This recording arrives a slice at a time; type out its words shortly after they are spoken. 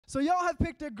So y'all have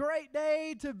picked a great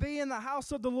day to be in the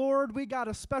house of the Lord. We got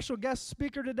a special guest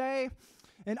speaker today,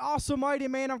 an awesome, mighty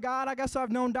man of God. I guess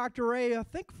I've known Dr. Ray, I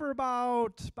think for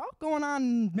about going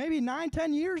on maybe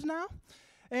 9-10 years now.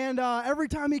 And every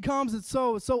time he comes, it's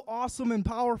so awesome and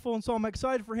powerful. And so I'm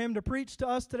excited for him to preach to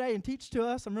us today and teach to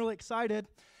us. I'm really excited.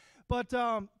 But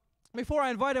before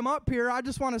I invite him up here, I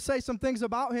just want to say some things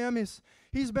about him.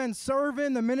 He's been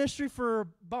serving the ministry for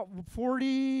about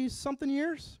 40-something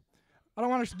years. I don't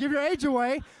want to give your age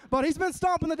away, but he's been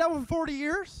stomping the devil for 40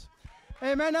 years.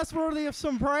 Amen. That's worthy of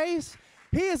some praise.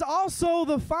 He is also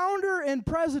the founder and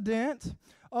president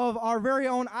of our very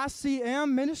own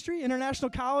ICM ministry, International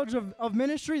College of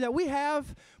Ministry, that we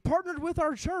have partnered with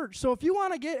our church. So if you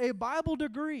want to get a Bible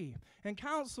degree in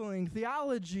counseling,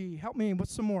 theology, help me with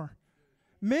some more,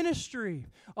 ministry,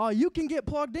 you can get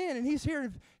plugged in, and he's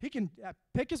here. He can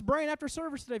pick his brain after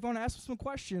service today if you want to ask him some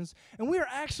questions. And we are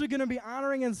actually going to be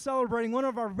honoring and celebrating one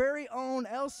of our very own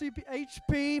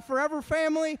LCHP Forever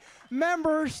Family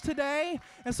members today.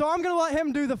 And so I'm going to let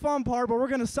him do the fun part, but we're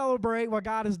going to celebrate what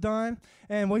God has done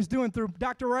and what he's doing through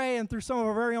Dr. Ray and through some of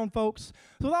our very own folks.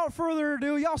 So without further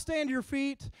ado, y'all stand to your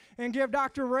feet and give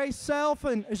Dr. Ray self,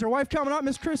 and is your wife coming up,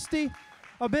 Miss Christy,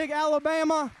 a big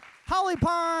Alabama Holly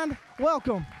Pond,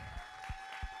 welcome.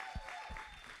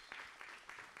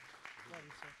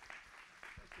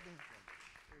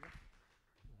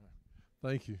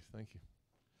 Thank you.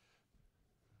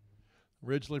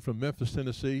 Originally from Memphis,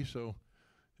 Tennessee, so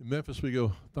in Memphis we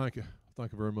go, thank you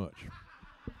very much.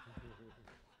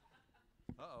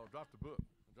 Dropped the book.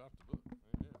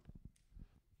 Amen.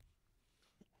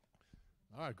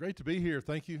 All right, great to be here.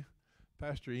 Thank you,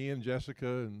 Pastor Ian, Jessica,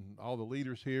 and all the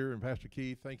leaders here, and Pastor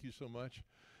Keith, thank you so much.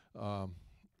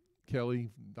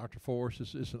 Kelly, Dr. Forrest,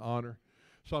 it's an honor.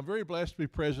 So I'm very blessed to be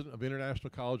president of International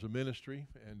College of Ministry,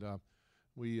 and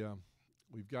we've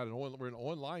got we're an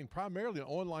online, primarily an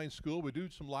online school. We do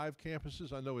some live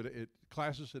campuses. I know it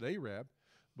classes at ARAB,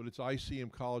 but it's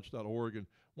icmcollege.org. And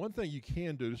one thing you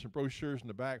can do, there's some brochures in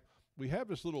the back. We have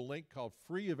this little link called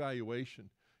Free Evaluation.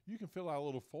 You can fill out a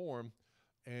little form,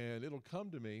 and it'll come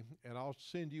to me, and I'll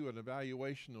send you an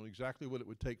evaluation on exactly what it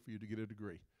would take for you to get a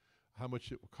degree, how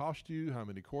much it will cost you, how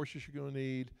many courses you're going to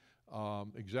need,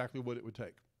 exactly what it would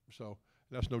take. So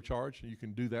that's no charge, and you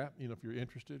can do that, if you're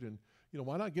interested. And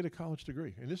why not get a college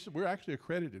degree? And we're actually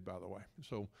accredited, by the way.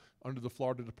 So under the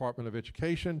Florida Department of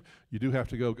Education, you do have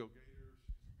to go Gators.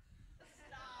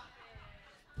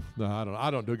 No,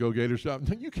 I don't do Go Gators.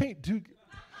 You can't do.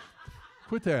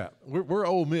 Quit that. We're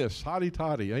Ole Miss, hotty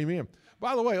toddy. Amen.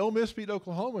 By the way, Ole Miss beat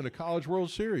Oklahoma in the College World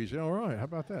Series. All right, how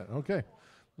about that? Okay.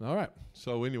 All right.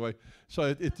 So anyway,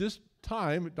 at this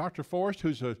time, Dr. Forrest,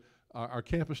 who's our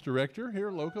campus director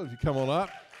here local, if you come on up.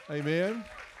 Amen.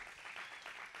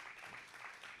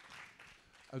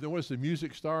 And then once the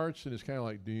music starts, and it's kind of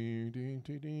like ding, ding,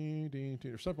 ding, ding, ding,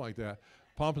 ding, or something like that,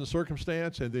 pomp and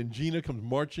circumstance, and then Gina comes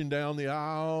marching down the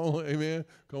aisle. Amen.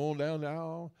 Go on down the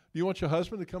aisle. Do you want your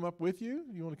husband to come up with you?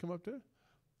 You want to come up too?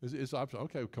 It's optional.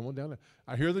 Okay, come on down there.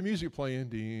 I hear the music playing.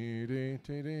 Ding, ding,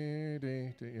 ding, ding,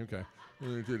 ding, ding. Okay.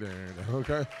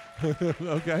 Okay.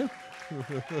 Okay.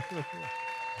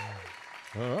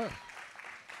 All right.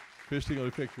 Christy got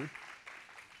a picture.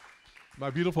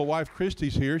 My beautiful wife,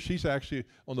 Christy's here. She's actually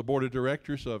on the board of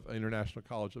directors of International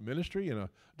College of Ministry and a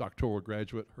doctoral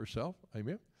graduate herself.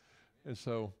 Amen. And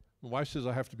so my wife says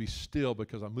I have to be still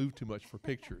because I move too much for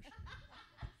pictures.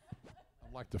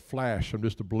 I'm like the Flash. I'm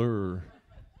just a blur.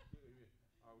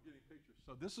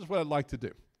 So this is what I'd like to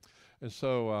do. And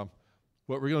so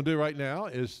what we're going to do right now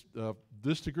is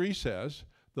this degree says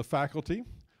the faculty,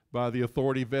 by the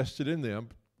authority vested in them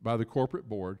by the corporate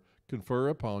board, confer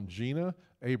upon Gina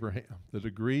Abraham the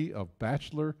degree of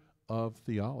Bachelor of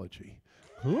Theology.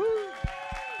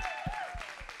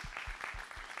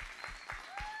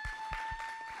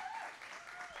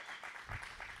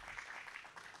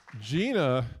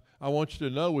 Gina, I want you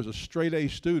to know, was a straight A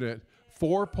student,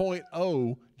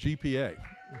 4.0 GPA.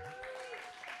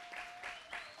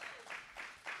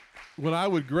 When I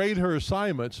would grade her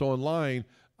assignments online,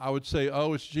 I would say,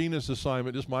 oh, it's Gina's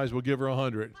assignment. Just might as well give her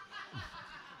 100.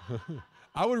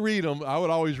 I would read them. I would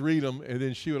always read them, and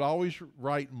then she would always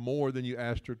write more than you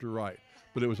asked her to write.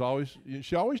 But it was always,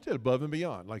 she always did above and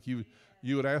beyond. Like you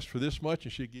would ask for this much,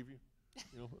 and she'd give you,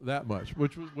 that much,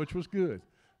 which was good.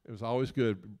 It was always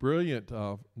good. Brilliant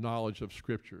knowledge of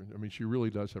Scripture. I mean, she really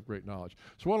does have great knowledge.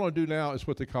 So what I want to do now is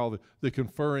what they call the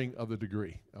conferring of the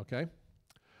degree, okay?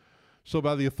 So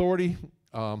by the authority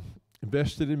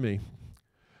invested in me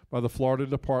by the Florida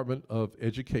Department of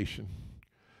Education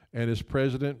and as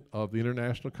president of the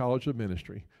International College of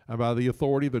Ministry, and by the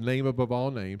authority of the name above all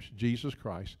names, Jesus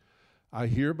Christ, I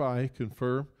hereby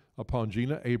confer upon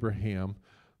Gina Abraham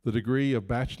the degree of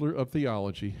Bachelor of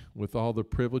Theology with all the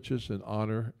privileges and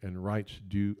honor and rights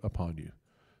due upon you.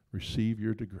 Receive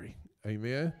your degree.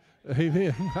 Amen.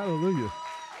 Amen. Hallelujah.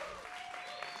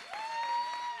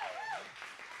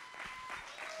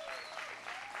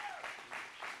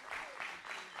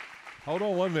 Hold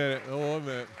on 1 minute. Hold on 1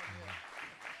 minute.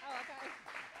 Oh, okay.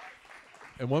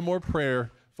 And one more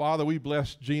prayer. Father, we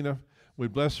bless Gina. We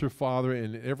bless her, Father,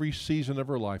 in every season of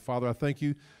her life. Father, I thank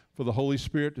you for the Holy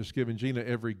Spirit that's given Gina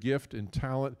every gift and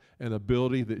talent and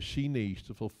ability that she needs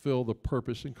to fulfill the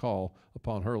purpose and call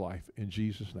upon her life. In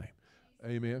Jesus' name.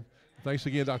 Amen. Thanks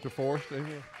again, Dr. Forrest.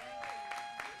 Amen.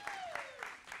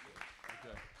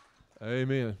 Okay.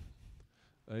 Amen.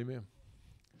 Amen.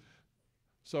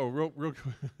 So real quick,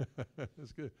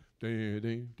 that's good.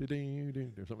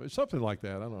 Something like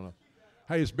that. I don't know.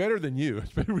 Hey, it's better than you.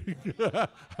 It's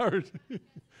better.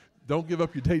 Don't give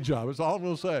up your day job. That's all I'm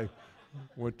going to say.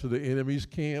 Went to the enemy's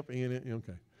camp.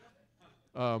 Okay.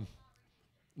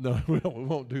 No, we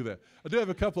won't do that. I do have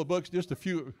a couple of books, just a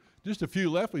few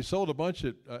left. We sold a bunch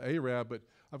at Arab, but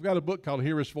I've got a book called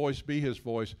Hear His Voice, Be His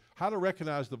Voice, How to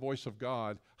Recognize the Voice of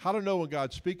God, How to Know when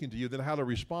God's speaking to you, then how to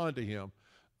respond to Him.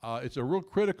 It's a real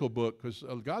critical book because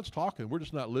God's talking. We're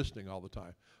just not listening all the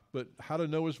time. But how to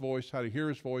know His voice, how to hear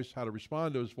His voice, how to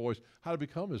respond to His voice, how to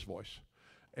become His voice.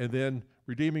 And then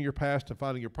Redeeming Your Past and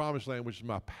Finding Your Promised Land, which is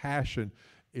my passion,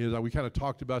 is we kind of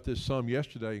talked about this some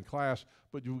yesterday in class,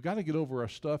 but we've got to get over our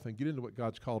stuff and get into what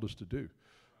God's called us to do.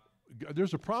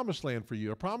 There's a promised land for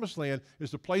you. A promised land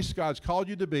is the place God's called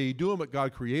you to be, doing what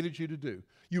God created you to do.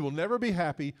 You will never be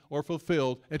happy or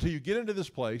fulfilled until you get into this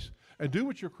place and do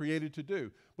what you're created to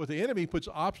do. But the enemy puts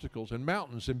obstacles and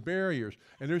mountains and barriers,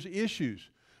 and there's issues.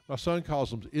 My son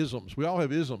calls them isms. We all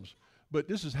have isms. But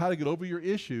this is how to get over your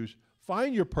issues,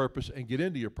 find your purpose, and get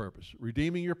into your purpose.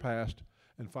 Redeeming Your Past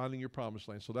and Finding Your Promised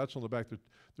Land. So that's on the back.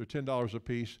 They're $10 a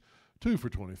piece. 2 for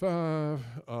 $25.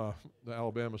 The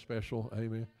Alabama special.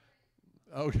 Amen.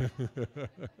 Okay.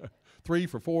 3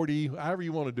 for $40. However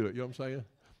you want to do it. You know what I'm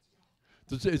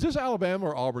saying? Is this Alabama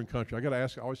or Auburn country? I got to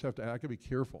ask. I always have to ask. I got to be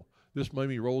careful. This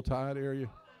maybe Roll Tide area?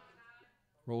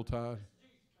 Roll Tide?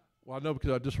 Well, I know because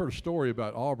I just heard a story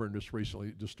about Auburn just recently.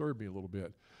 It disturbed me a little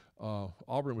bit.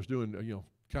 Auburn was doing,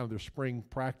 kind of their spring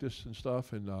practice and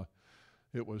stuff, and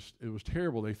it was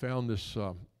terrible. They found this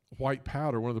white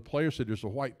powder. One of the players said there's a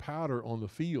white powder on the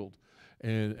field,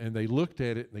 and they looked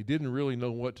at it, and they didn't really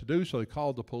know what to do, so they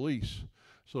called the police.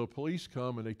 So the police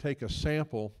come, and they take a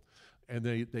sample, and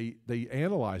they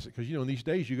analyze it, because, in these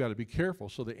days you got to be careful.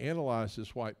 So they analyzed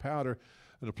this white powder,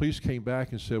 and the police came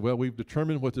back and said, well, we've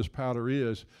determined what this powder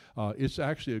is. It's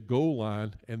actually a goal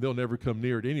line, and they'll never come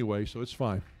near it anyway, so it's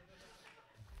fine.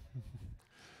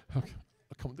 Okay.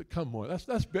 Come on,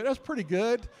 that's pretty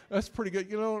good. That's pretty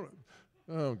good.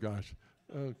 Oh gosh.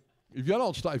 If y'all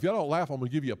don't stop, if y'all don't laugh, I'm gonna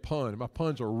give you a pun. And my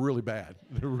puns are really bad.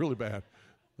 They're really bad.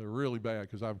 They're really bad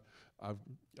because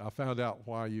I found out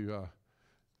why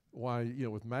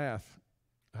with math,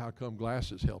 how come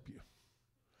glasses help you?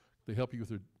 They help you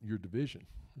with your division.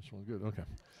 This one good. Okay.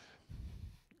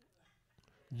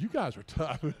 You guys are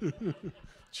tough.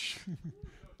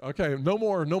 Okay, no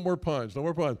more puns. No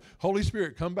more puns. Holy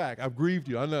Spirit, come back. I've grieved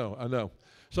you. I know.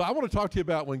 So I want to talk to you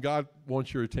about when God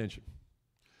wants your attention.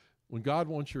 When God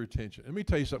wants your attention. Let me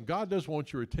tell you something. God does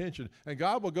want your attention, and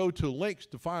God will go to lengths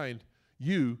to find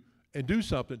you and do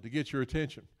something to get your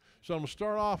attention. So I'm going to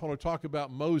start off, I want to talk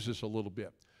about Moses a little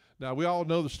bit. Now, we all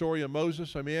know the story of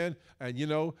Moses, amen?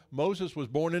 And, Moses was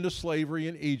born into slavery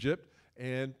in Egypt,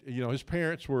 and, his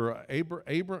parents were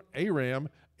Aram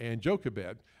and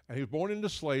Jochebed. And he was born into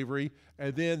slavery,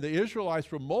 and then the Israelites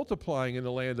were multiplying in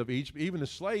the land of Egypt, even the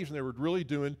slaves, and they were really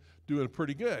doing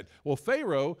pretty good. Well,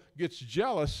 Pharaoh gets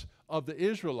jealous of the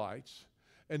Israelites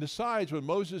and decides when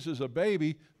Moses is a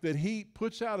baby that he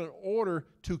puts out an order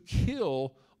to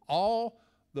kill all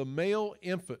the male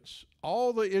infants.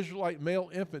 All the Israelite male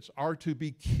infants are to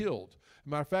be killed. As a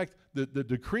matter of fact, the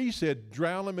decree said,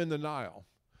 drown them in the Nile.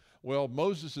 Well,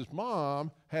 Moses'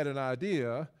 mom had an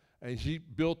idea, and she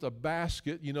built a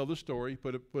basket. You know the story.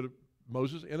 Put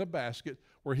Moses in a basket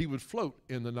where he would float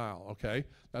in the Nile, okay?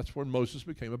 That's when Moses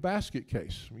became a basket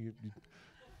case.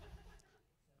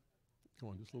 Come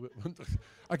on, just a little bit.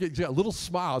 I get a little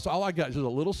smile. That's all I got, just a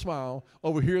little smile.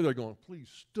 Over here, they're going, please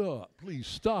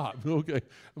stop. Okay. And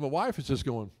my wife is just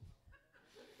going,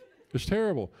 it's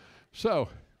terrible. So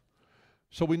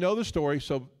we know the story.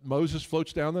 So Moses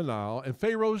floats down the Nile, and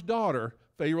Pharaoh's daughter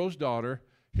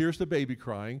hears the baby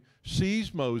crying,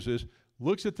 sees Moses,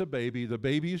 looks at the baby. The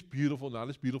baby is beautiful, not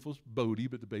as beautiful as Bodie,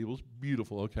 but the baby is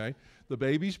beautiful, okay? The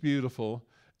baby's beautiful,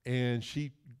 And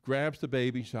she grabs the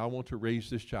baby and says, I want to raise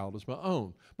this child as my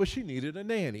own. But she needed a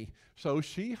nanny. So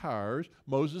she hires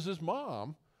Moses'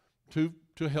 mom to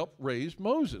help raise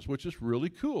Moses, which is really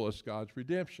cool. It's God's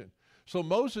redemption. So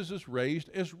Moses is raised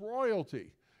as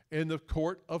royalty in the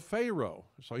court of Pharaoh.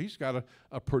 So he's got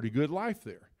a pretty good life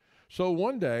there. So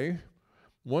one day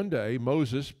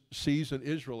Moses sees an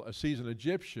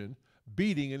Egyptian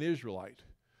beating an Israelite.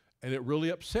 And it really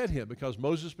upset him because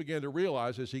Moses began to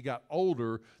realize as he got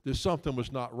older that something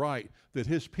was not right, that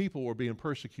his people were being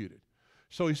persecuted.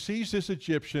 So he sees this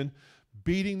Egyptian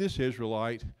beating this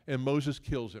Israelite, and Moses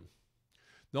kills him.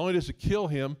 Not only does he kill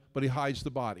him, but he hides the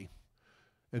body.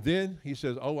 And then he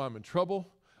says, oh, I'm in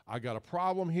trouble. I got a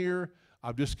problem here.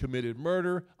 I've just committed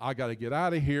murder. I got to get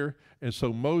out of here. And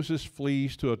so Moses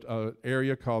flees to an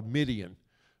area called Midian.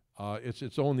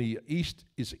 It's on the east.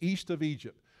 It's east of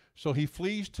Egypt. So he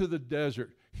flees to the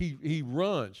desert. He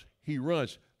runs.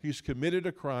 He's committed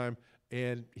a crime,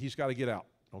 and he's got to get out,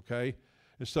 okay?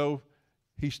 And so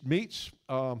he meets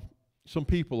some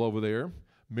people over there,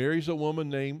 marries a woman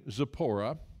named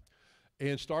Zipporah,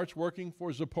 and starts working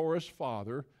for Zipporah's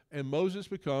father, and Moses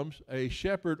becomes a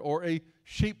shepherd or a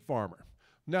sheep farmer.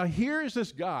 Now here is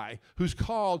this guy who's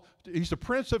he's the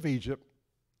prince of Egypt,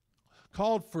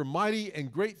 called for mighty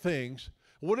and great things.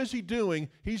 What is he doing?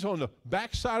 He's on the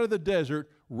backside of the desert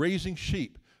raising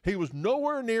sheep. He was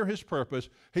nowhere near his purpose.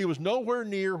 He was nowhere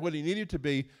near what he needed to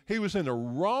be. He was in the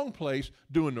wrong place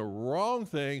doing the wrong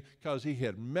thing because he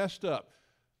had messed up.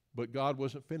 But God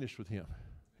wasn't finished with him.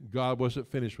 God wasn't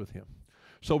finished with him.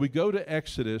 So we go to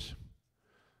Exodus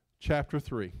chapter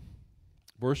 3,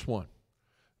 verse 1.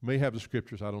 May have the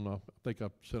scriptures. I don't know. I think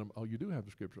I've sent them. Oh, you do have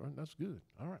the scriptures. That's good.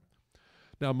 All right.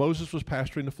 Now Moses was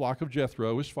pasturing the flock of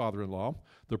Jethro, his father-in-law,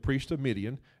 the priest of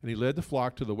Midian, and he led the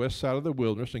flock to the west side of the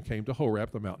wilderness and came to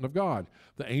Horeb, the mountain of God.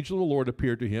 The angel of the Lord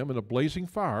appeared to him in a blazing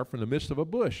fire from the midst of a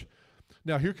bush.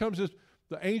 Now here comes the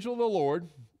angel of the Lord,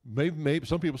 maybe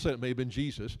some people said it may have been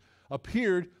Jesus,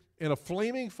 appeared in a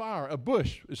flaming fire, a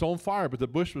bush. It's on fire, but the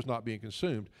bush was not being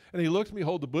consumed. And he looked, and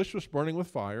behold, the bush was burning with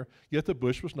fire, yet the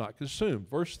bush was not consumed.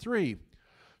 Verse 3,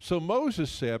 so Moses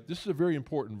said, this is a very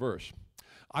important verse,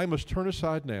 I must turn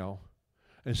aside now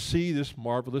and see this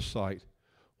marvelous sight,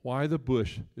 why the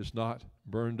bush is not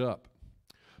burned up.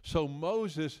 So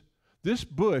Moses, this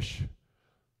bush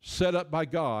set up by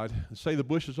God, and say the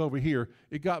bush is over here,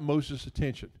 it got Moses'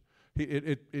 attention.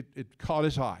 It caught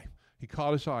his eye. He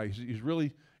caught his eye. He's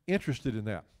really interested in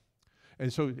that.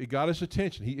 And so it got his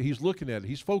attention. He's looking at it.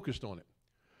 He's focused on it.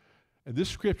 And this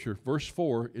scripture, verse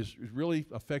 4, is really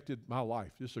affected my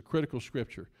life. This is a critical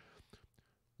scripture.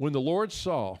 When the Lord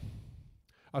saw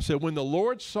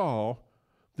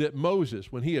that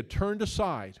Moses, when he had turned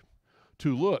aside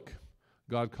to look,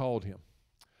 God called him.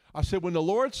 I said, when the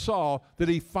Lord saw that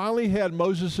he finally had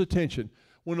Moses' attention,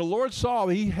 when the Lord saw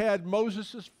he had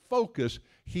Moses' focus,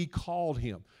 he called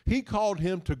him. He called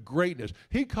him to greatness.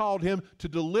 He called him to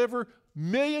deliver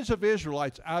millions of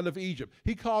Israelites out of Egypt.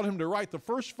 He called him to write the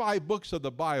first 5 books of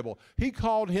the Bible. He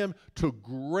called him to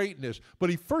greatness. But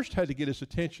he first had to get his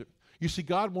attention. You see,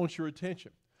 God wants your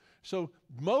attention. So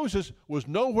Moses was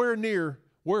nowhere near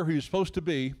where he was supposed to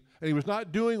be, and he was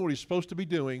not doing what he's supposed to be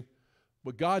doing,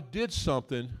 but God did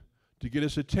something to get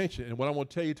his attention. And what I want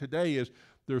to tell you today is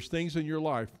there's things in your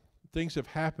life, things have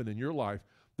happened in your life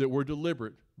that were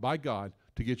deliberate by God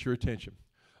to get your attention.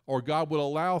 Or God will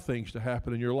allow things to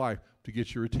happen in your life to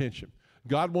get your attention.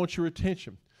 God wants your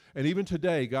attention. And even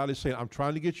today, God is saying, I'm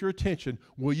trying to get your attention.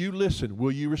 Will you listen?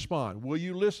 Will you respond? Will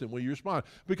you listen? Will you respond?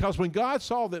 Because when God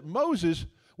saw that Moses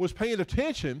was paying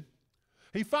attention,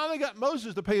 he finally got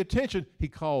Moses to pay attention. He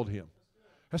called him.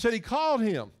 I said he called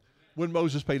him when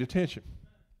Moses paid attention.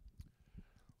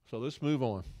 So let's move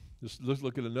on. Let's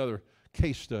look at another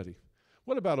case study.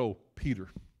 What about old Peter?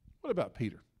 What about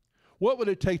Peter? What would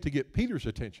it take to get Peter's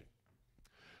attention?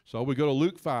 So we go to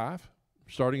Luke 5,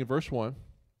 starting in verse 1.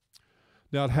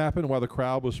 Now it happened while the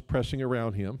crowd was pressing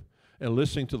around him and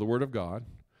listening to the word of God.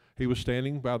 He was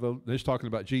standing by he's talking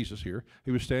about Jesus here.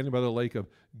 He was standing by the lake of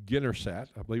Gennesaret.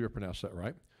 I believe I pronounced that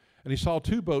right. And he saw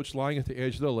 2 boats lying at the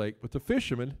edge of the lake, but the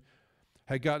fishermen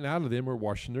had gotten out of them and were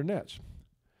washing their nets.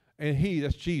 And he,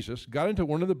 that's Jesus, got into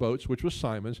one of the boats, which was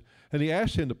Simon's, and he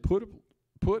asked him to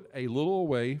put a little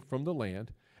away from the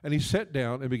land, and he sat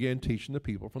down and began teaching the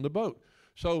people from the boat.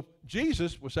 So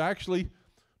Jesus was actually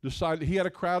decided, he had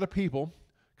a crowd of people,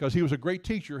 because he was a great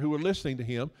teacher who were listening to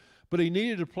him, but he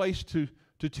needed a place to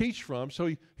teach from, so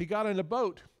he got in a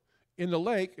boat in the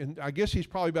lake, and I guess he's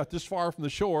probably about this far from the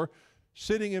shore,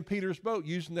 sitting in Peter's boat,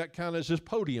 using that kind of as his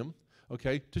podium,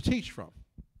 okay, to teach from.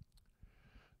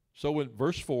 So in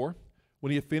verse 4,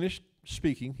 when he had finished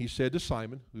speaking, he said to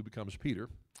Simon, who becomes Peter,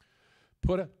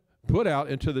 put out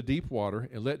into the deep water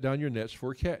and let down your nets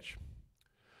for a catch.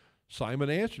 Simon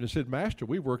answered and said, Master,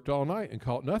 we worked all night and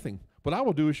caught nothing, but I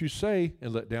will do as you say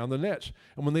and let down the nets.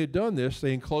 And when they had done this,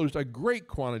 they enclosed a great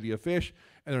quantity of fish,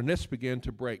 and their nets began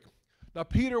to break. Now,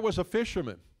 Peter was a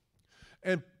fisherman,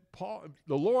 and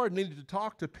the Lord needed to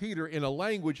talk to Peter in a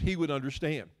language he would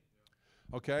understand.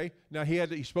 Okay? Now,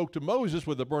 he spoke to Moses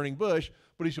with a burning bush,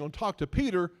 but he's going to talk to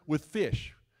Peter with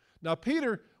fish. Now,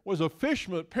 Peter was a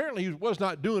fisherman. Apparently, he was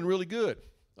not doing really good.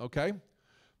 Okay?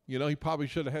 You know, he probably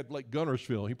should have had Lake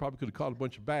Gunnersville. He probably could have caught a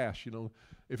bunch of bass, you know.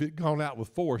 If it had gone out with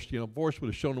Forrest, Forrest would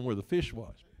have shown him where the fish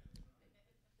was.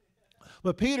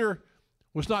 But Peter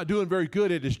was not doing very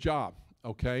good at his job,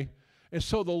 okay? And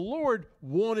so the Lord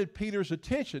wanted Peter's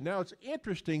attention. Now, it's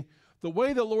interesting. The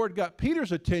way the Lord got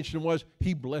Peter's attention was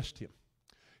he blessed him.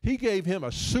 He gave him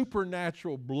a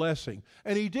supernatural blessing.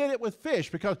 And he did it with fish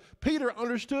because Peter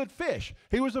understood fish.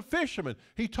 He was a fisherman.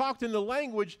 He talked in the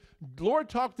language, the Lord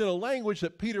talked in a language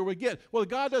that Peter would get. Well,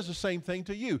 God does the same thing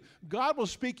to you. God will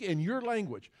speak in your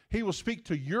language. He will speak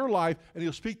to your life, and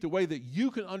he'll speak the way that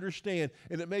you can understand,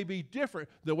 and it may be different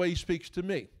the way he speaks to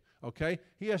me. Okay?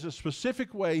 He has a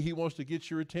specific way he wants to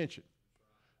get your attention.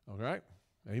 All right?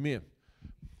 Amen.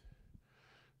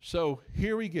 So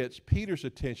here he gets Peter's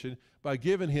attention by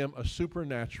giving him a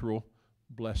supernatural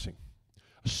blessing.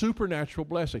 A supernatural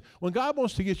blessing. When God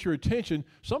wants to get your attention,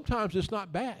 sometimes it's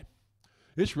not bad.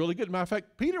 It's really good. Matter of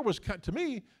fact, Peter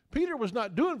was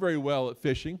not doing very well at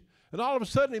fishing, and all of a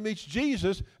sudden he meets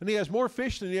Jesus, and he has more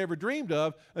fish than he ever dreamed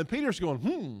of, and Peter's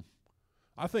going,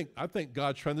 I think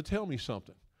God's trying to tell me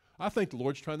something. I think the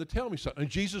Lord's trying to tell me something.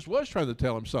 And Jesus was trying to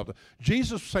tell him something.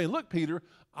 Jesus was saying, look, Peter,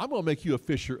 I'm going to make you a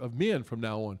fisher of men from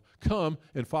now on. Come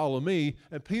and follow me.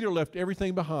 And Peter left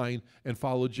everything behind and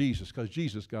followed Jesus because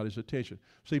Jesus got his attention.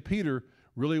 See, Peter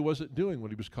really wasn't doing what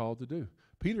he was called to do.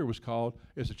 Peter was called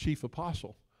as a chief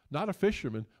apostle, not a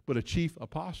fisherman, but a chief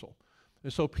apostle.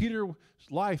 And so Peter's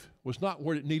life was not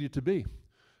where it needed to be.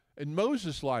 And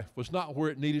Moses' life was not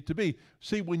where it needed to be.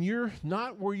 See, when you're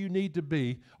not where you need to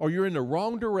be, or you're in the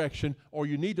wrong direction, or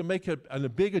you need to make a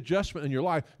big adjustment in your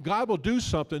life, God will do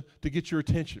something to get your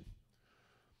attention.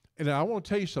 And I want to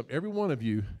tell you something. Every one of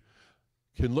you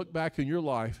can look back in your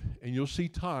life, and you'll see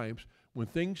times when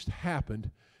things happened,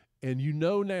 and you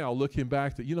know now, looking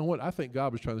back, that, you know what, I think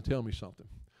God was trying to tell me something.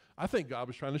 I think God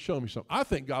was trying to show me something. I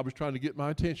think God was trying to get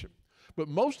my attention. But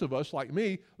most of us, like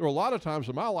me, there were a lot of times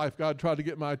in my life God tried to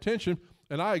get my attention,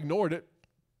 and I ignored it.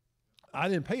 I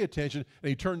didn't pay attention, and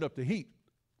he turned up the heat.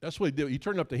 That's what he did. He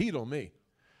turned up the heat on me.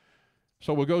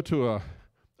 So we'll go to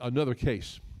another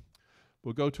case.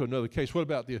 We'll go to another case. What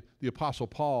about the Apostle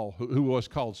Paul, who was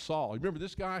called Saul? Remember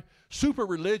this guy? Super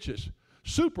religious,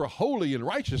 super holy and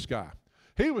righteous guy.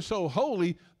 He was so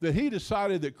holy that he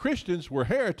decided that Christians were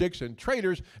heretics and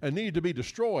traitors and needed to be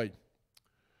destroyed.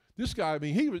 This guy, I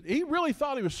mean, he really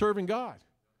thought he was serving God.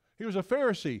 He was a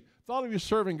Pharisee, thought he was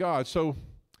serving God. So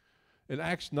in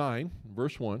Acts 9,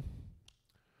 verse 1,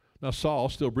 now Saul,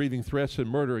 still breathing threats and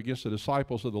murder against the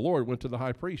disciples of the Lord, went to the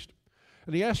high priest.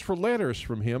 And he asked for letters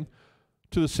from him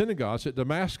to the synagogues at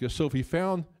Damascus. So if he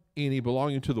found any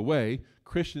belonging to the way,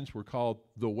 Christians were called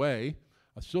the Way.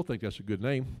 I still think that's a good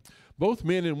name. Both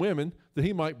men and women, that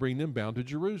he might bring them bound to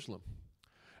Jerusalem.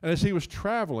 And as he was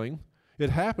traveling, it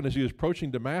happened as he was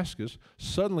approaching Damascus,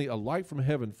 suddenly a light from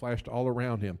heaven flashed all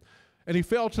around him. And he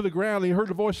fell to the ground, and he heard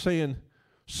a voice saying,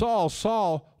 Saul,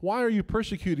 Saul, why are you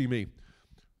persecuting me?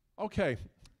 Okay,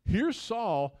 here's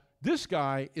Saul. This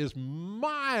guy is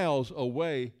miles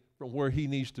away from where he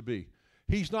needs to be.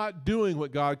 He's not doing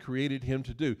what God created him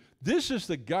to do. This is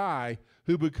the guy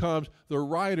who becomes the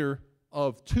writer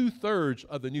of 2/3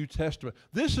 of the New Testament.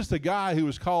 This is the guy who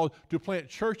was called to plant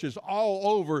churches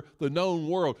all over the known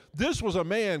world. This was a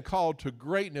man called to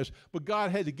greatness, but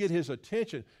God had to get his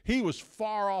attention. He was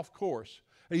far off course.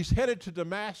 And he's headed to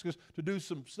Damascus to do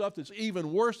some stuff that's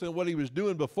even worse than what he was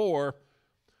doing before.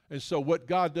 And so what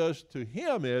God does to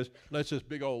him is lets this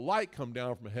big old light come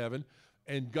down from heaven,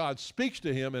 and God speaks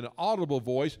to him in an audible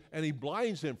voice, and he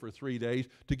blinds him for 3 days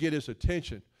to get his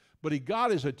attention. But he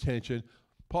got his attention.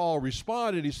 Paul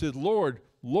responded, he said, Lord,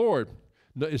 Lord.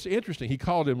 No, it's interesting, he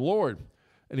called him Lord.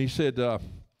 And he said,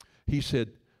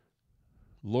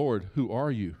 Lord, who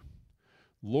are you?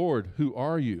 Lord, who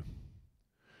are you?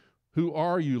 Who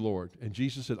are you, Lord? And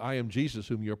Jesus said, I am Jesus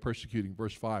whom you are persecuting.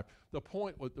 Verse 5. The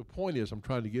point is, I'm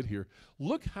trying to get here.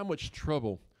 Look how much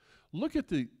trouble. Look at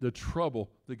the trouble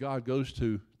that God goes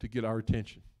to get our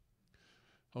attention.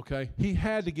 Okay? He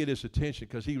had to get his attention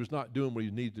because he was not doing what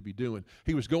he needed to be doing.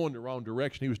 He was going the wrong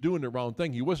direction. He was doing the wrong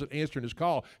thing. He wasn't answering his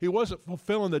call. He wasn't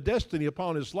fulfilling the destiny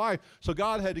upon his life. So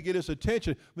God had to get his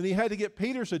attention. And he had to get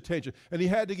Peter's attention. And he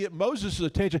had to get Moses'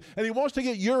 attention. And he wants to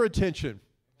get your attention.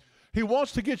 He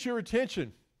wants to get your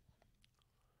attention.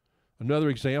 Another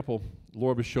example the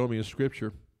Lord was showing me in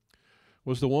Scripture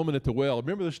was the woman at the well.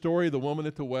 Remember the story of the woman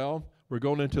at the well? We're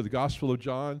going into the Gospel of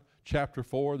John, chapter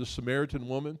 4, the Samaritan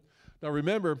woman. Now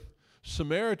remember,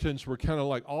 Samaritans were kind of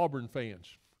like Auburn fans.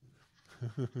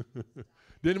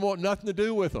 Didn't want nothing to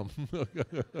do with them.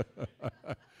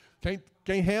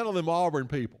 Can't handle them Auburn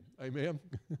people. Amen.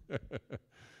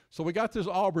 So we got this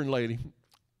Auburn lady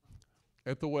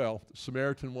at the well, the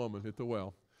Samaritan woman at the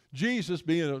well. Jesus,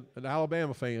 being an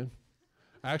Alabama fan,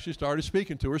 actually started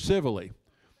speaking to her civilly,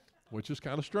 which is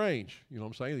kind of strange. You know what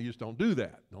I'm saying? You just don't do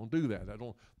that. Don't do that.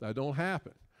 That don't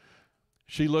happen.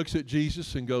 She looks at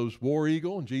Jesus and goes, War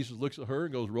Eagle, and Jesus looks at her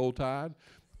and goes, Roll Tide,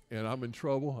 and I'm in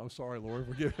trouble. I'm sorry, Lord,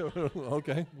 forgive me.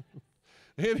 Okay.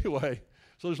 Anyway,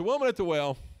 so there's a woman at the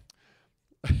well.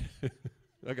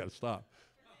 I got to stop.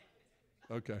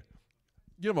 Okay.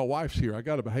 You know, my wife's here. I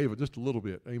got to behave it just a little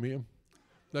bit. Amen.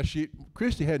 Now,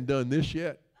 Christy hadn't done this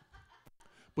yet,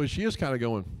 but she is kind of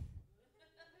going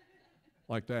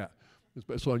like that.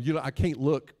 So, you know, I can't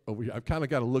look over here. I've kind of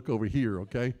got to look over here,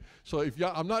 okay? So if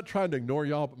y'all, I'm not trying to ignore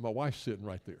y'all, but my wife's sitting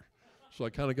right there. So I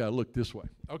kind of got to look this way.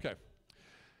 Okay.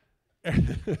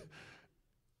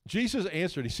 Jesus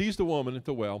answered. He sees the woman at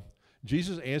the well.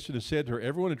 Jesus answered and said to her,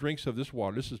 everyone who drinks of this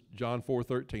water, this is John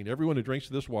 4:13, everyone who drinks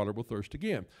of this water will thirst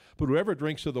again. But whoever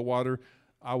drinks of the water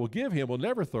I will give him will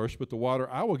never thirst, but the water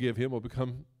I will give him will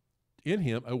become in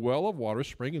him a well of water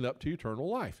springing up to eternal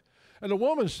life. And the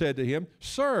woman said to him,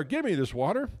 Sir, give me this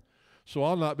water, so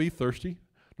I'll not be thirsty,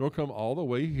 nor come all the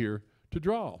way here to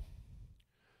draw.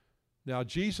 Now,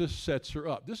 Jesus sets her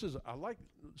up.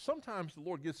 Sometimes the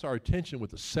Lord gets our attention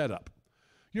with a setup.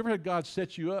 You ever had God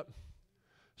set you up?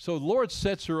 So the Lord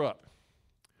sets her up.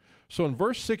 So in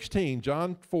verse 16,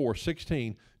 John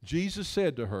 4:16, Jesus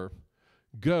said to her,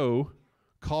 Go,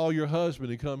 call your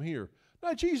husband and come here.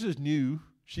 Now, Jesus knew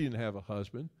she didn't have a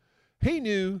husband. He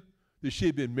knew that she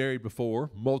had been married before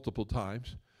multiple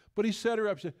times, but he set her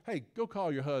up and said, Hey, go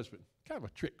call your husband. Kind of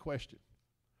a trick question.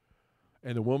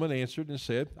 And the woman answered and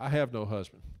said, I have no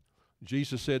husband.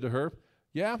 Jesus said to her,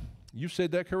 Yeah, you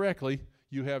said that correctly.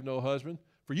 You have no husband,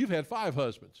 for you've had 5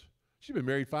 husbands. She's been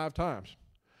married 5 times.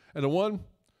 And the one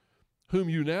whom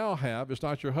you now have is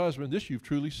not your husband. This you've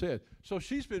truly said. So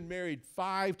she's been married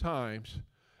 5 times,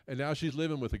 and now she's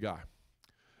living with a guy.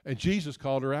 And Jesus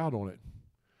called her out on it.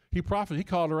 He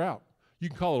called her out. You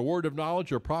can call it a word of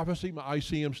knowledge or prophecy, my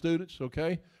ICM students,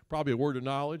 okay? Probably a word of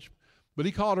knowledge. But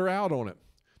he called her out on it.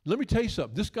 Let me tell you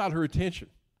something. This got her attention.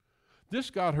 This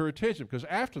got her attention because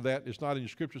after that, it's not in your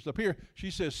scriptures up here,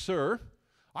 she says, Sir,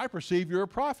 I perceive you're a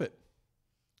prophet.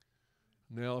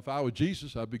 Now, if I were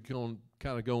Jesus, I'd be kind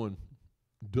of going,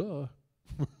 duh.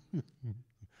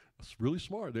 That's really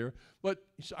smart there. But,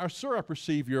 Sir, I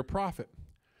perceive you're a prophet.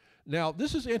 Now,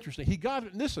 this is interesting.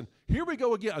 Listen, here we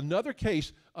go again, another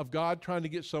case of God trying to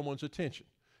get someone's attention.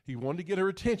 He wanted to get her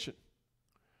attention.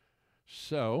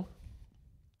 So,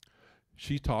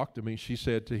 she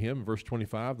said to him, verse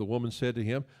 25, the woman said to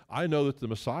him, I know that the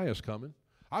Messiah is coming.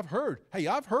 I've heard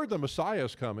the Messiah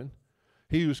is coming,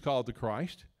 he who's called the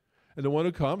Christ. And the one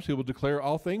who comes, he will declare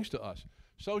all things to us.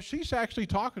 So she's actually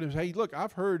talking to him, hey, look,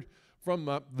 I've heard from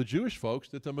the Jewish folks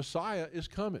that the Messiah is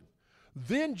coming.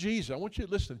 Then Jesus, I want you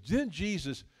to listen, then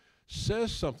Jesus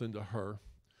says something to her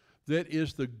that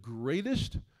is the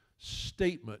greatest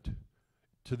statement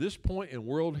to this point in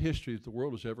world history that the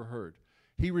world has ever heard.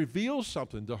 He reveals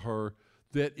something to her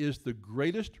that is the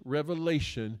greatest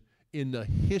revelation in the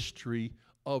history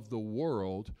of the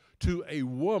world to a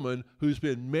woman who's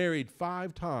been married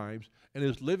 5 times and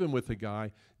is living with a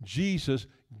guy. Jesus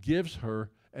gives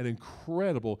her an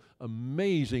incredible,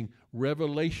 amazing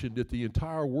revelation that the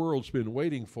entire world's been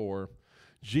waiting for.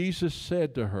 Jesus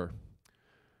said to her,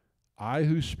 I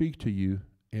who speak to you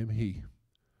am he.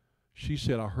 She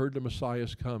said, I heard the Messiah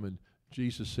is coming.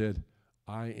 Jesus said,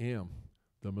 I am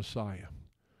the Messiah.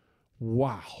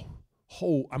 Wow.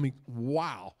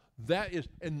 Wow. That is,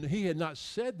 and he had not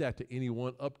said that to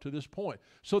anyone up to this point.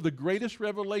 So the greatest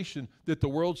revelation that the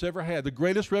world's ever had, the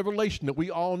greatest revelation that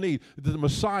we all need, that the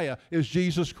Messiah is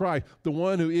Jesus Christ, the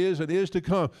one who is and is to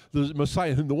come, the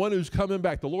Messiah, the one who's coming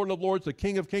back, the Lord of Lords, the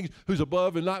King of Kings, who's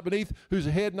above and not beneath, who's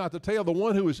the head, not the tail, the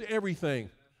one who is everything.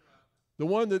 The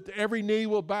one that every knee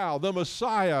will bow, the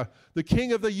Messiah, the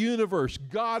King of the universe,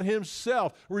 God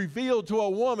himself revealed to a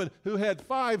woman who had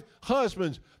 5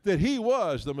 husbands that he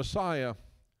was the Messiah.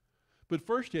 But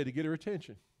first he had to get her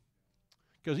attention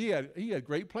because he had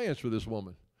great plans for this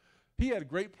woman. He had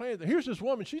great plans. Here's this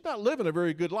woman. She's not living a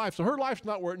very good life, so her life's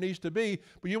not where it needs to be.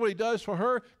 But you know what he does for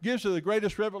her? Gives her the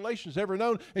greatest revelations ever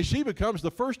known, and she becomes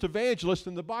the first evangelist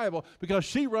in the Bible because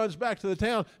she runs back to the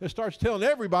town and starts telling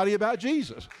everybody about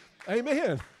Jesus.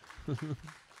 Amen.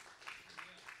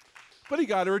 But he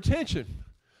got her attention.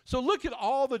 So look at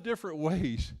all the different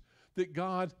ways that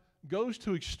God goes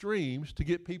to extremes to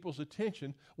get people's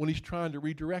attention when he's trying to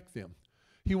redirect them.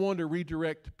 He wanted to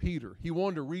redirect Peter. He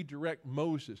wanted to redirect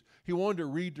Moses. He wanted to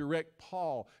redirect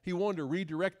Paul. He wanted to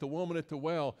redirect the woman at the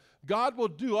well. God will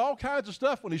do all kinds of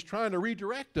stuff when he's trying to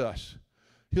redirect us.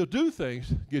 He'll do things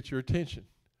to get your attention.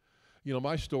 You know,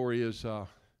 my story is I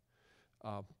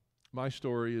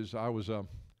was a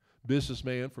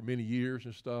businessman for many years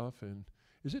and stuff. And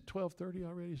is it 12:30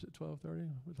 already? Is it 12:30?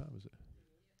 What time is it?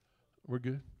 We're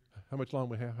good. How much long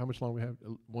we have?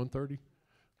 1:30?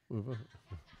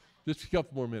 Just a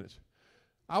couple more minutes.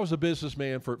 I was a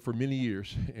businessman for many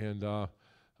years, and I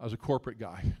was a corporate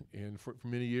guy, and for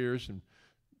many years, and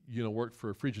worked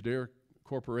for Frigidaire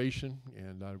Corporation,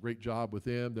 and a great job with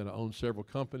them. Then I owned several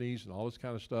companies and all this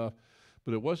kind of stuff.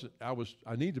 But it wasn't.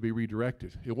 I needed to be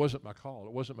redirected. It wasn't my call.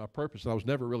 It wasn't my purpose. I was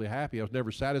never really happy. I was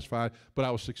never satisfied. But I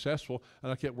was successful,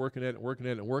 and I kept working at it, working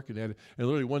at it, and working at it. And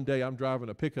literally one day, I'm driving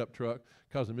a pickup truck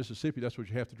because in Mississippi, that's what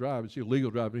you have to drive. It's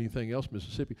illegal to drive anything else in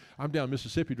Mississippi. I'm down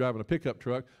Mississippi driving a pickup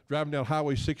truck, driving down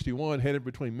Highway 61, headed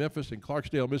between Memphis and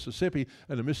Clarksdale, Mississippi,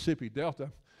 and the Mississippi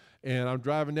Delta. And I'm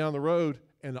driving down the road,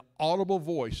 and an audible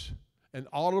voice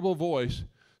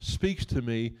speaks to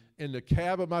me in the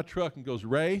cab of my truck and goes,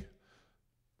 "Ray,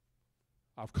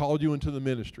 I've called you into the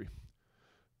ministry."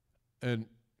 And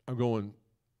I'm going,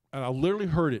 and I literally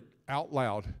heard it out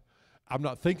loud. I'm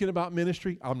not thinking about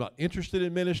ministry. I'm not interested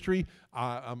in ministry.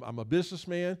 I'm a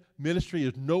businessman. Ministry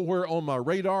is nowhere on my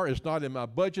radar. It's not in my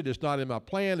budget. It's not in my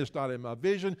plan. It's not in my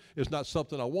vision. It's not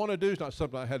something I want to do. It's not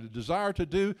something I had a desire to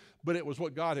do, but it was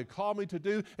what God had called me to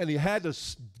do, and he had to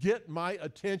get my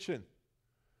attention.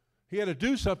 He had to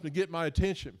do something to get my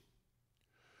attention.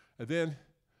 And then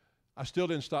I still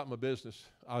didn't stop my business.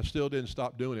 I still didn't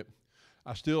stop doing it.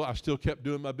 I still kept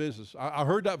doing my business. I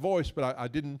heard that voice, but I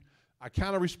didn't. I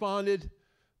kind of responded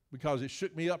because it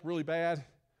shook me up really bad,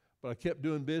 but I kept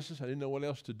doing business. I didn't know what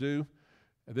else to do.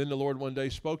 And then the Lord one day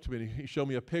spoke to me, and he showed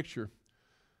me a picture.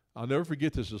 I'll never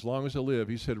forget this as long as I live.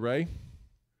 He said, "Ray,"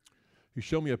 he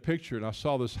showed me a picture, and I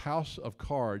saw this house of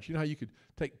cards. You know how you could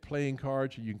take playing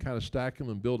cards and you can kind of stack them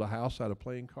and build a house out of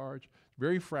playing cards?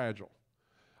 Very fragile.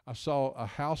 I saw a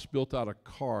house built out of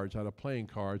cards, out of playing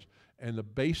cards, and the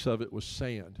base of it was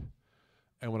sand.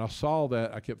 And when I saw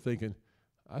that, I kept thinking,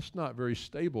 that's not very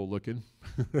stable looking.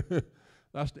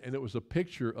 And it was a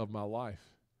picture of my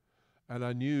life. And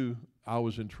I knew I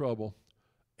was in trouble.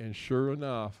 And sure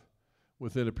enough,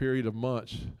 within a period of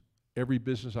months, every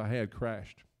business I had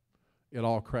crashed. It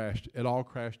all crashed. It all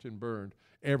crashed and burned.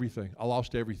 Everything. I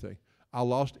lost everything.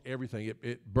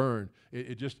 It burned.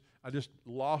 I just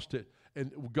lost it.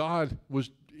 And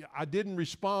I didn't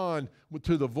respond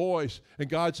to the voice. And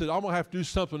God said, I'm going to have to do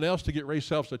something else to get Ray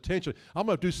Self's attention. I'm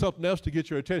going to do something else to get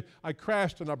your attention. I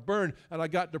crashed and I burned and I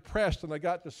got depressed and I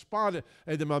got despondent.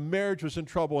 And then my marriage was in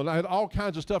trouble and I had all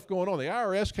kinds of stuff going on. The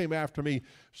IRS came after me.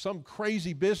 Some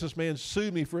crazy businessman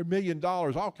sued me for $1 million.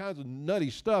 All kinds of nutty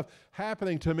stuff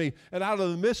happening to me. And out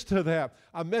of the midst of that,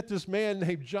 I met this man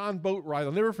named John Boatwright.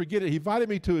 I'll never forget it. He invited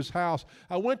me to his house.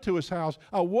 I went to his house.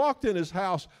 I walked in his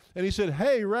house and he said,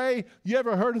 "Hey, Ray, you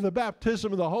ever heard of the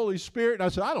baptism of the Holy Spirit?" And I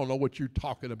said, "I don't know what you're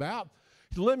talking about."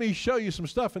 He said, "Let me show you some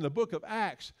stuff in the book of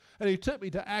Acts." And he took me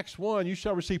to Acts 1, "You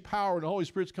shall receive power and the Holy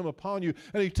Spirit's come upon you."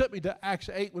 And he took me to Acts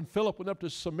 8 when Philip went up to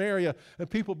Samaria and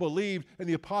people believed and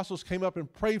the apostles came up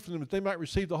and prayed for them that they might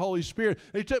receive the Holy Spirit.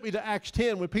 And he took me to Acts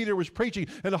 10 when Peter was preaching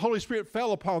and the Holy Spirit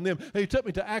fell upon them. And he took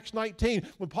me to Acts 19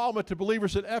 when Paul met the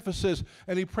believers at Ephesus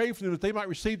and he prayed for them that they might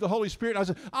receive the Holy Spirit. And I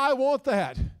said, "I want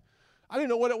that." I didn't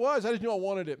know what it was. I just knew I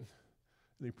wanted it. And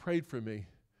he prayed for me,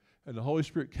 and the Holy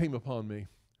Spirit came upon me.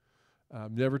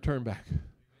 I've never turned back.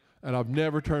 And I've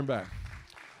never turned back.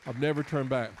 I've never turned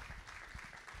back.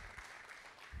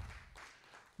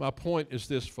 My point is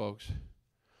this, folks.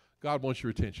 God wants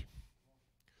your attention.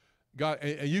 God,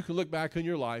 and you can look back in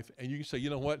your life, and you can say, you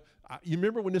know what? You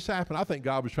remember when this happened? I think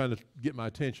God was trying to get my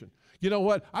attention. You know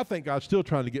what? I think God's still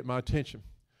trying to get my attention.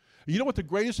 You know what the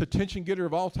greatest attention getter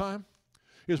of all time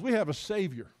is? We have a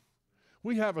Savior.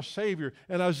 We have a Savior.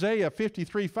 And Isaiah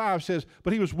 53:5 says,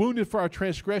 but he was wounded for our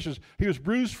transgressions. He was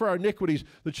bruised for our iniquities.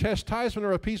 The chastisement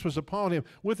of our peace was upon him.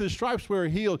 With his stripes we are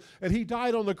healed. And he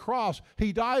died on the cross.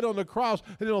 He died on the cross.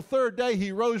 And on the third day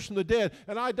he rose from the dead.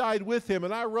 And I died with him,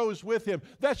 and I rose with him.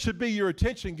 That should be your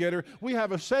attention getter. We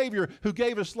have a Savior who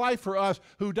gave his life for us,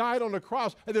 who died on the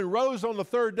cross, and then rose on the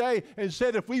third day and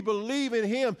said, if we believe in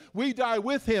him, we die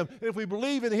with him. And if we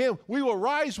believe in him, we will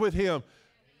rise with him.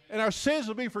 And our sins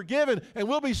will be forgiven, and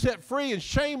we'll be set free, and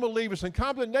shame will leave us, and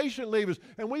condemnation will leave us,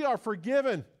 and we are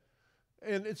forgiven.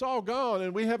 And it's all gone,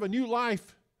 and we have a new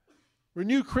life. We're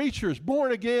new creatures,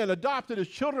 born again, adopted as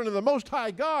children of the Most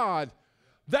High God.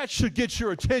 That should get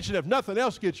your attention if nothing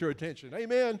else gets your attention.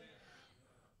 Amen?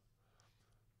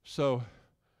 So,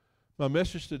 my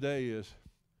message today is,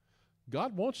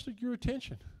 God wants your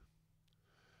attention.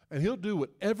 And he'll do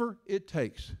whatever it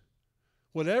takes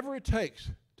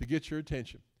to get your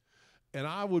attention. And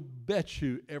I would bet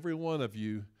you every one of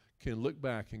you can look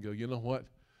back and go, you know what?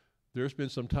 There's been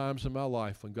some times in my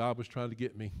life when God was trying to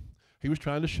get me. He was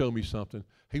trying to show me something.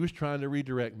 He was trying to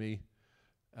redirect me.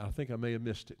 And I think I may have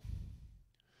missed it.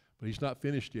 But he's not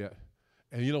finished yet.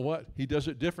 And you know what? He does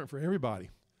it different for everybody.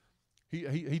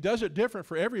 He does it different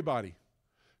for everybody.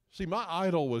 See, my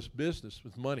idol was business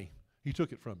with money. He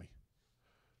took it from me.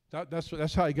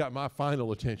 That's how he got my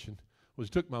final attention. Was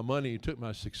he took my money, he took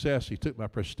my success, he took my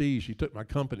prestige, he took my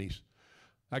companies.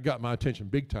 That got my attention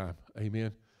big time.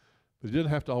 Amen. But it didn't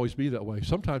have to always be that way.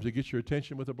 Sometimes it gets your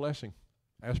attention with a blessing.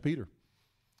 Ask Peter.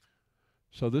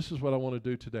 So this is what I want to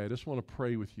do today. I just want to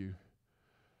pray with you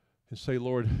and say,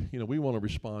 Lord, we want to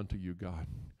respond to you, God.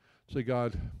 Say,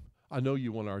 God, I know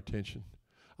you want our attention.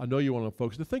 I know you want to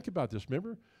focus. Now think about this.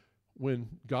 Remember when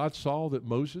God saw that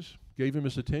Moses gave him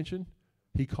his attention,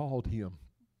 he called him.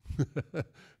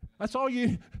 That's all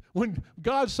when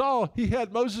God saw he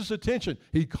had Moses' attention,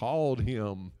 he called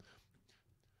him.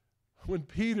 When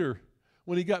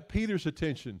he got Peter's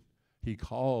attention, he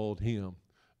called him.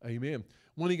 Amen.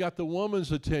 When he got the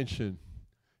woman's attention,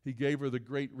 he gave her the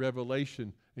great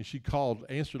revelation, and she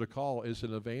answered a call as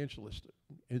an evangelist.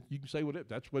 And you can say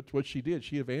that's what she did.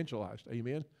 She evangelized.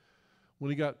 Amen.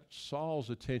 When he got Saul's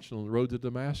attention on the road to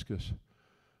Damascus,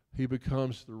 he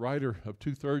becomes the writer of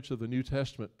 2/3 of the New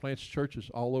Testament, plants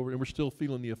churches all over, and we're still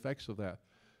feeling the effects of that.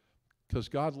 Because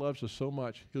God loves us so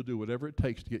much, he'll do whatever it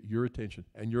takes to get your attention,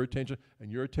 and your attention, and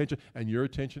your attention, and your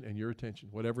attention, and your attention,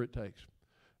 whatever it takes.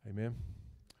 Amen.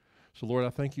 So, Lord, I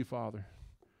thank you, Father,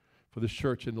 for this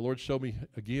church. And the Lord showed me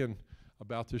again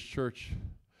about this church,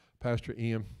 Pastor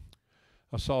Ian.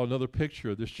 I saw another picture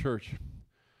of this church.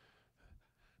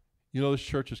 This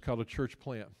church is called a church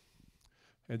plant.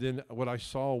 And then what I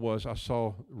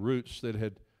saw roots that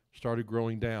had started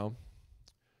growing down.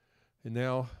 And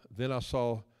then I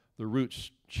saw the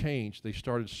roots change. They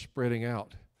started spreading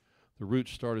out. The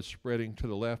roots started spreading to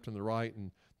the left and the right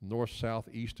and north, south,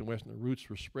 east, and west. And the roots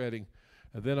were spreading.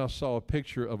 And then I saw a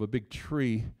picture of a big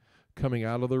tree coming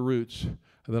out of the roots. And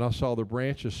then I saw the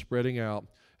branches spreading out.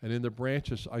 And in the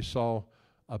branches, I saw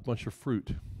a bunch of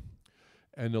fruit.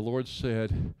 And the Lord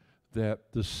said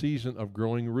that the season of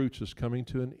growing roots is coming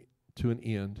to an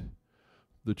end.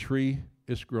 The tree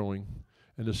is growing,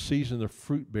 and the season of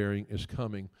fruit bearing is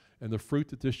coming. And the fruit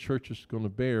that this church is going to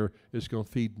bear is going to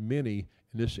feed many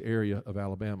in this area of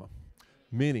Alabama.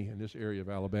 Many in this area of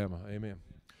Alabama. Amen.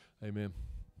 Amen.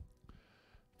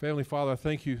 Family, Father, I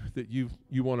thank you that you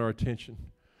want our attention.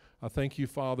 I thank you,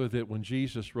 Father, that when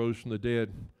Jesus rose from the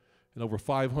dead and over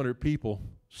 500 people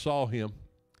saw him,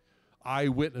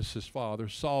 eyewitnesses, Father,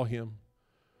 saw him,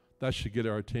 that should get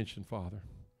our attention, Father.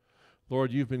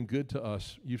 Lord, you've been good to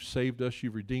us. You've saved us.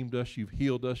 You've redeemed us. You've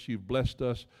healed us. You've blessed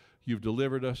us. You've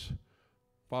delivered us.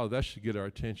 Father, that should get our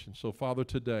attention. So, Father,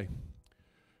 today,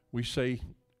 we say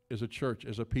as a church,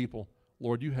 as a people,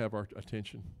 Lord, you have our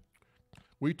attention.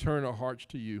 We turn our hearts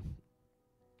to you.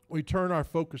 We turn our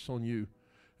focus on you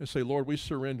and say, Lord, we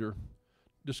surrender.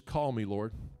 Just call me,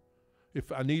 Lord. If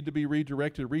I need to be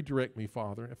redirected, redirect me,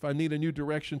 Father. If I need a new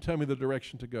direction, tell me the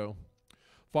direction to go.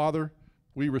 Father,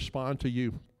 we respond to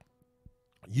you.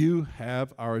 You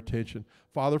have our attention.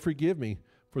 Father, forgive me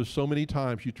for so many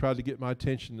times you tried to get my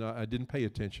attention and I didn't pay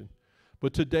attention.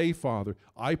 But today, Father,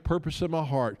 I purpose in my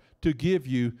heart to give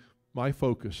you my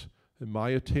focus and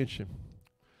my attention.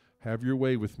 Have your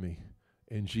way with me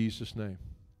in Jesus' name.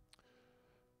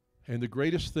 And the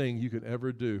greatest thing you can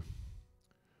ever do,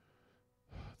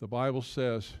 the Bible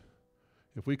says,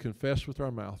 if we confess with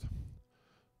our mouth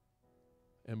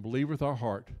and believe with our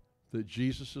heart that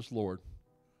Jesus is Lord,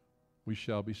 we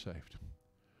shall be saved.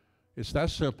 It's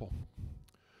that simple.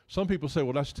 Some people say,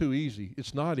 well, that's too easy.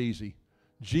 It's not easy.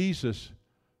 Jesus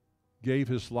gave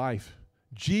his life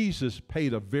Jesus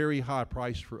paid a very high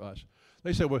price for us.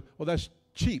 They say, well, that's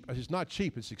cheap. It's not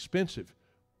cheap. It's expensive.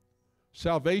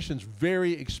 Salvation's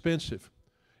very expensive.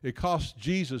 It cost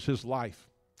Jesus his life.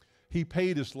 He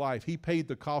paid his life. He paid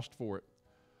the cost for it.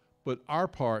 But our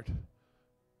part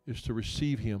is to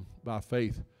receive him by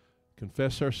faith,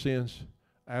 confess our sins,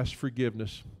 ask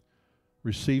forgiveness,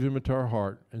 receive him into our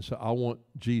heart, and say, I want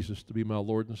Jesus to be my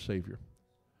Lord and Savior.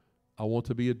 I want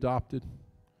to be adopted.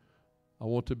 I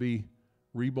want to be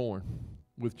reborn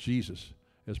with Jesus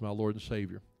as my Lord and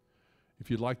Savior.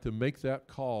 If you'd like to make that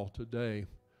call today,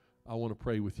 I want to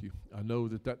pray with you. I know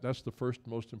that's the first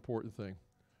most important thing.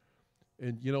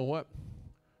 And you know what?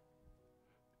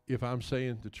 If I'm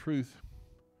saying the truth,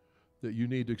 that you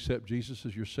need to accept Jesus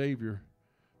as your Savior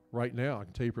right now, I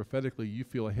can tell you prophetically, you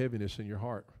feel a heaviness in your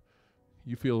heart.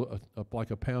 You feel like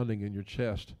a pounding in your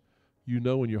chest. You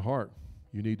know in your heart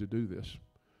you need to do this.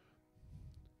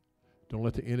 Don't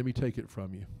let the enemy take it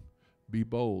from you. Be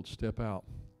bold. Step out.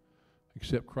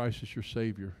 Accept Christ as your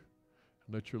Savior.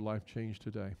 And let your life change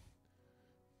today.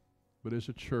 But as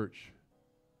a church,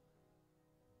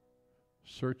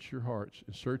 search your hearts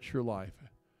and search your life.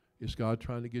 Is God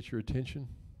trying to get your attention?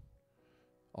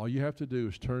 All you have to do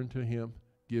is turn to him,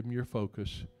 give him your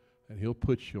focus, and he'll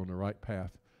put you on the right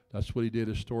path. That's what he did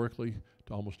historically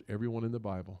to almost everyone in the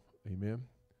Bible. Amen.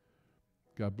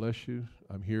 God bless you.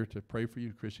 I'm here to pray for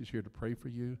you. Chrissy's here to pray for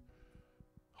you.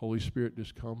 Holy Spirit,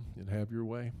 just come and have your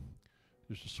way.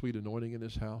 There's a sweet anointing in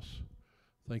this house.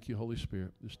 Thank you, Holy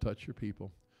Spirit. Just touch your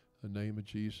people. In the name of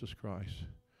Jesus Christ.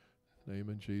 In the name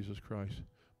of Jesus Christ.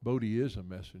 Bodie is a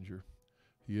messenger.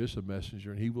 He is a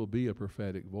messenger, and he will be a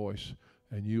prophetic voice.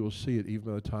 And you will see it even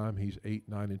by the time he's 8,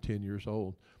 9, and 10 years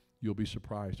old. You'll be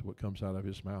surprised at what comes out of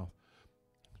his mouth.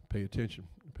 Pay attention.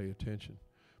 Pay attention.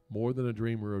 More than a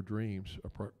dreamer of dreams, a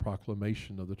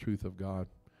proclamation of the truth of God.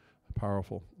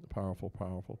 Powerful, powerful,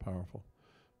 powerful, powerful,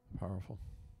 powerful.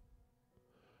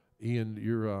 Ian,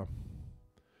 you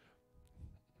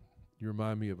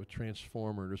remind me of a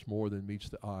transformer. There's more than meets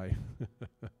the eye.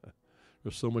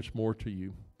 There's so much more to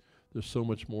you. There's so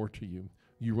much more to you.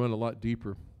 You run a lot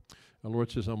deeper. The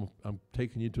Lord says, I'm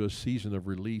taking you to a season of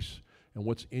release. And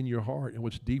what's in your heart and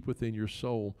what's deep within your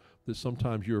soul that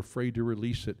sometimes you're afraid to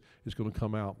release it is going to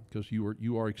come out because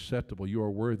you are acceptable, you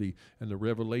are worthy, and the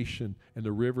revelation and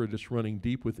the river that's running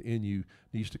deep within you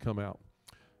needs to come out.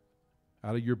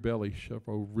 Out of your belly shall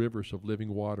flow rivers of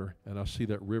living water, and I see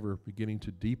that river beginning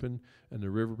to deepen and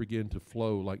the river begin to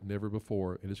flow like never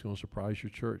before, and it's going to surprise your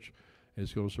church. And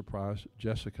it's going to surprise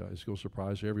Jessica. It's going to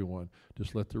surprise everyone.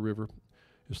 Just let the river.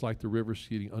 It's like the river's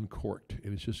getting uncorked,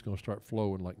 and it's just going to start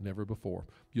flowing like never before.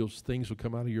 Things will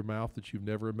come out of your mouth that you've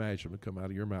never imagined would come out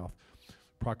of your mouth.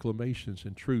 Proclamations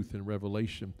and truth and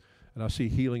revelation. And I see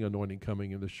healing anointing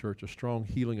coming in this church, a strong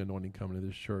healing anointing coming in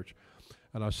this church.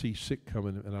 And I see sick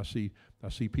coming, and I see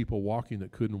people walking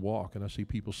that couldn't walk, and I see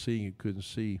people seeing that couldn't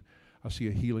see. I see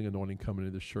a healing anointing coming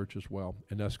in this church as well,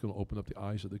 and that's going to open up the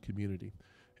eyes of the community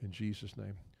in Jesus'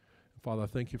 name. Father, I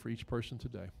thank you for each person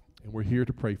today. And we're here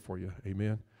to pray for you.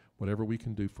 Amen. Whatever we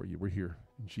can do for you, we're here.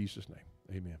 In Jesus' name.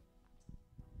 Amen.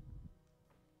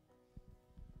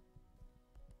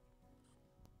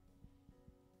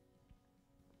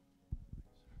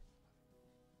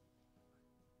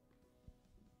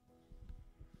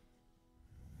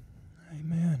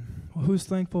 Amen. Well, who's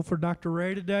thankful for Dr.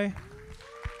 Ray today?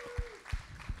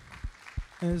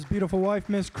 And his beautiful wife,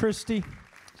 Miss Christy,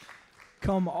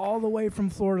 come all the way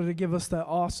from Florida to give us that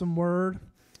awesome word.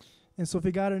 And so if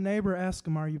you got a neighbor, ask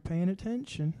them, are you paying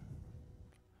attention?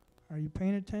 Are you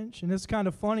paying attention? It's kind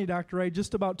of funny, Dr. Ray.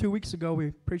 Just about 2 weeks ago,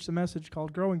 we preached a message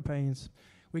called Growing Pains.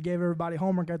 We gave everybody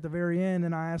homework at the very end,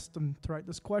 and I asked them to write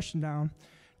this question down.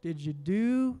 Did you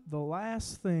do the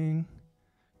last thing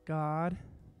God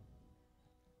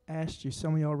asked you?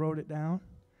 Some of y'all wrote it down.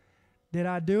 Did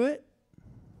I do it?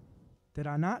 Did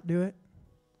I not do it?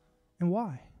 And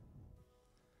why?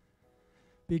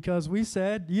 Because we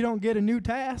said you don't get a new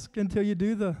task until you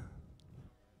do the...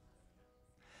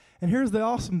 And here's the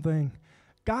awesome thing.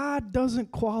 God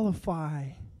doesn't qualify,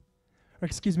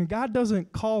 God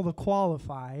doesn't call the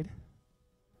qualified.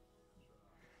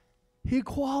 He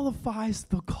qualifies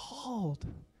the called.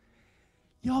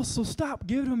 Y'all, so stop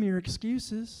giving them your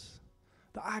excuses.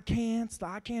 The I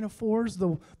can't affords,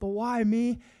 the why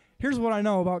me. Here's what I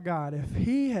know about God. If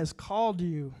he has called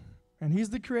you, and he's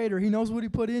the creator, he knows what he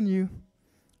put in you,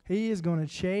 he is going to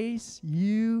chase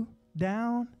you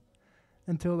down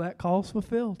until that call's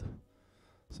fulfilled.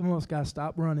 Some of us got to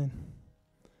stop running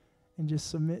and just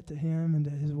submit to him and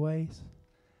to his ways.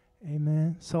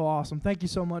 Amen. So awesome. Thank you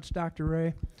so much, Dr.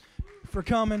 Ray, for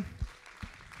coming.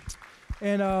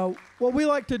 And what we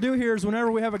like to do here is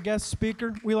whenever we have a guest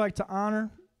speaker, we like to honor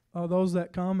those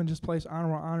that come and just place honor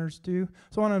where honors due.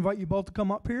 So I want to invite you both to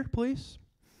come up here, please.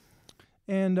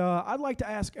 And I'd like to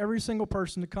ask every single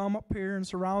person to come up here and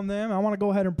surround them. I want to go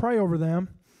ahead and pray over them.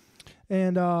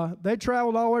 And they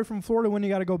traveled all the way from Florida. When you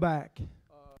got to go back?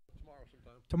 Tomorrow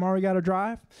sometime. Tomorrow you got to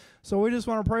drive. So we just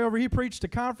want to pray over. He preached a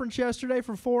conference yesterday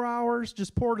for 4 hours,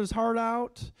 just poured his heart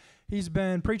out. He's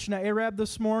been preaching at Arab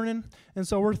this morning. And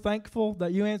so we're thankful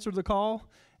that you answered the call.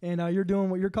 And you're doing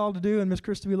what you're called to do. And Miss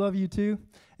Christy, we love you too.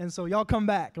 And so y'all come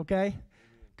back, okay? Amen.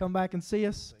 Come back and see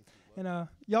us. And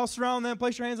y'all surround them.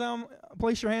 Place your hands on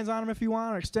them if you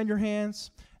want, or extend your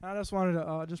hands. And I just wanted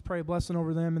to just pray a blessing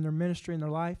over them and their ministry and their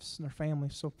lives and their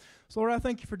families. So Lord, I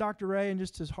thank you for Dr. Ray and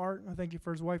just his heart. I thank you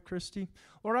for his wife, Christy.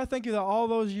 Lord, I thank you that all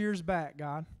those years back,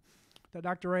 God, that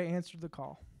Dr. Ray answered the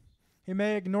call. He may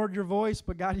have ignored your voice,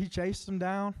 but God, he chased him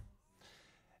down.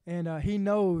 And he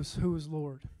knows who is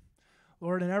Lord.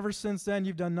 Lord, and ever since then,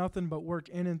 you've done nothing but work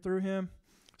in and through him.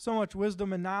 So much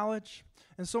wisdom and knowledge,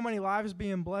 and so many lives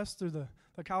being blessed through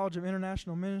the College of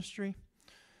International Ministry.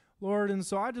 Lord, and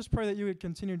so I just pray that you would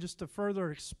continue just to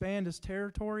further expand his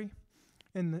territory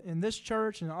in this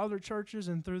church and other churches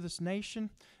and through this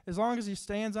nation. As long as he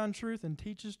stands on truth and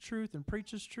teaches truth and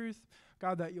preaches truth,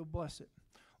 God, that you'll bless it.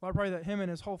 Lord, I pray that him and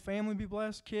his whole family be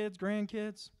blessed, kids,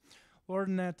 grandkids. Lord,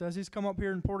 and that as he's come up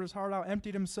here and poured his heart out,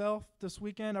 emptied himself this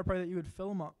weekend, I pray that you would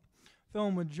fill him up. Fill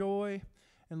him with joy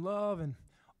and love and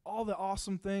all the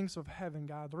awesome things of heaven,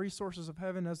 God, the resources of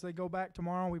heaven. As they go back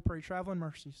tomorrow, we pray traveling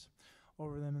mercies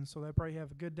over them. And so I pray you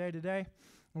have a good day today,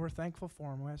 and we're thankful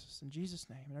for them. We ask this in Jesus'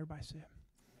 name. And everybody say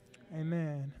it.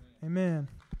 Amen. Amen.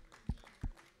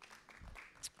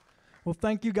 Well,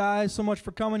 thank you guys so much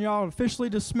for coming. Y'all are officially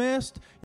dismissed.